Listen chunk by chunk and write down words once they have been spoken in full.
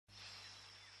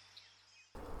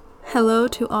Hello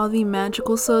to all the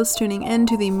magical souls tuning in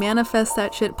to the Manifest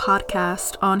That Shit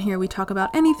podcast. On here we talk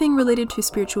about anything related to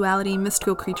spirituality,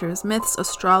 mystical creatures, myths,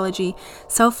 astrology,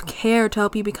 self-care to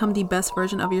help you become the best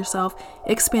version of yourself,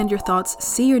 expand your thoughts,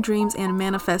 see your dreams, and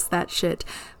manifest that shit.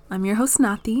 I'm your host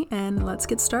Nati, and let's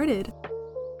get started.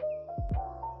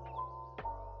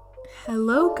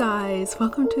 Hello guys,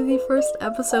 welcome to the first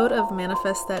episode of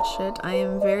Manifest That Shit. I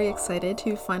am very excited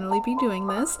to finally be doing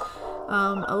this.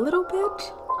 A little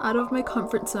bit out of my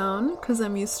comfort zone because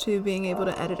I'm used to being able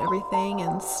to edit everything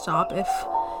and stop if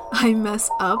I mess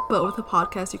up, but with a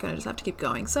podcast you kind of just have to keep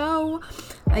going. So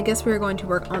I guess we're going to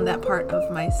work on that part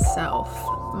of myself.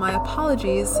 My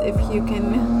apologies if you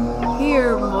can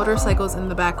hear motorcycles in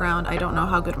the background. I don't know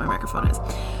how good my microphone is.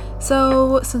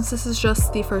 So since this is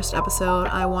just the first episode,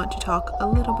 I want to talk a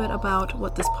little bit about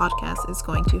what this podcast is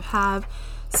going to have.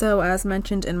 So as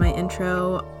mentioned in my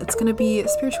intro, it's going to be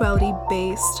spirituality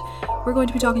based. We're going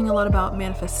to be talking a lot about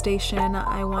manifestation.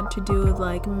 I want to do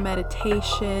like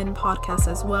meditation podcasts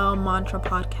as well, mantra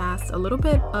podcasts, a little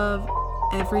bit of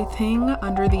everything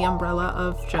under the umbrella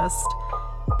of just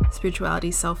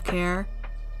spirituality, self-care,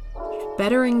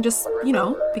 bettering, just,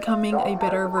 becoming a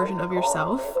better version of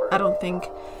yourself. I don't think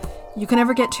you can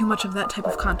ever get too much of that type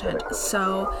of content.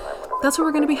 So that's what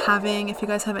we're going to be having. If you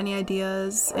guys have any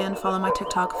ideas and follow my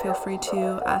TikTok, feel free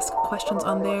to ask questions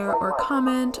on there or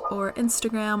comment, or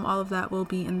Instagram. All of that will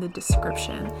be in the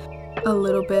description. A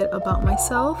little bit about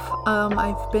myself.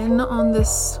 I've been on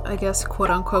this, I guess, quote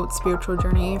unquote spiritual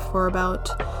journey for about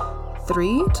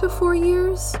 3 to 4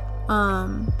 years.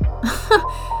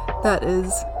 That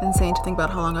is insane to think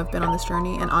about how long I've been on this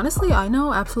journey, and honestly I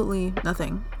know absolutely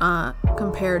nothing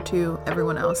compared to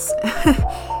everyone else.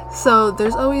 So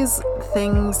there's always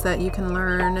things that you can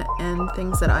learn and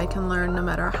things that I can learn no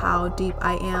matter how deep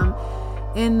I am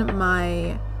in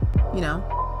my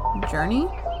journey.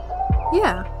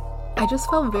 I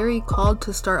just felt very called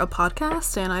to start a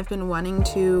podcast, and I've been wanting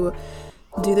to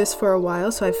do this for a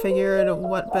while, so I figured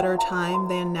what better time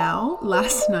than now.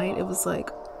 Last night it was like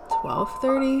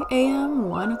 12:30 a.m.,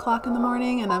 1 o'clock in the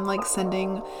morning, and I'm like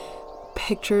sending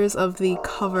pictures of the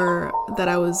cover that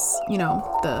I was,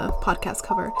 the podcast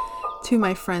cover, to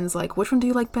my friends, like, which one do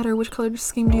you like better? Which color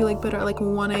scheme do you like better? At like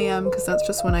 1 a.m. because that's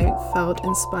just when I felt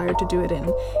inspired to do it. And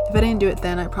if I didn't do it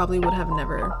then, I probably would have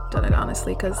never done it,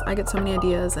 honestly, because I get so many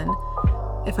ideas, and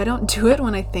if I don't do it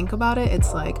when I think about it,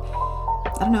 it's like,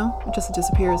 I don't know, it just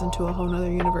disappears into a whole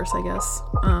nother universe, I guess.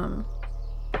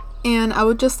 And I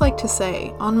would just like to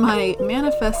say, on my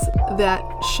Manifest That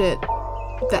Shit,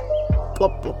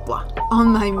 on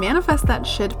my Manifest That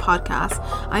Shit podcast,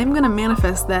 I'm gonna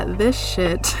manifest that this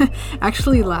shit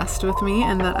actually lasts with me,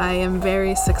 and that I am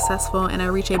very successful, and I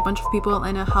reach a bunch of people,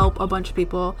 and I help a bunch of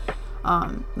people.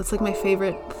 That's like my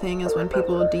favorite thing, is when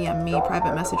people DM me,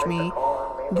 private message me,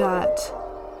 that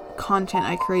content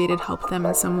I created helped them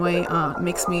in some way.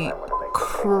 Makes me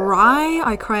cry.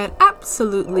 I cry at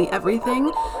absolutely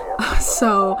everything.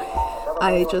 So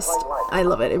I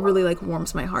love it. It really like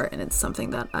warms my heart, and it's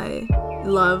something that I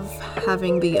love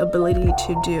having the ability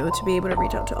to do, to be able to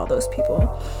reach out to all those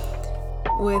people.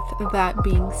 With that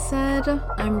being said,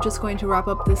 I'm just going to wrap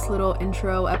up this little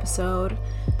intro episode.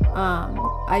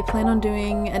 I plan on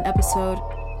doing an episode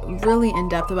really in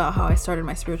depth about how I started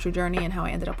my spiritual journey and how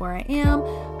I ended up where I am,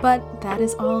 but that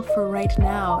is all for right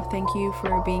now. Thank you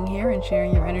for being here and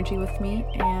sharing your energy with me,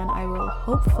 and I will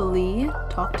hopefully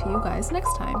talk to you guys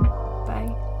next time.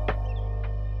 Bye.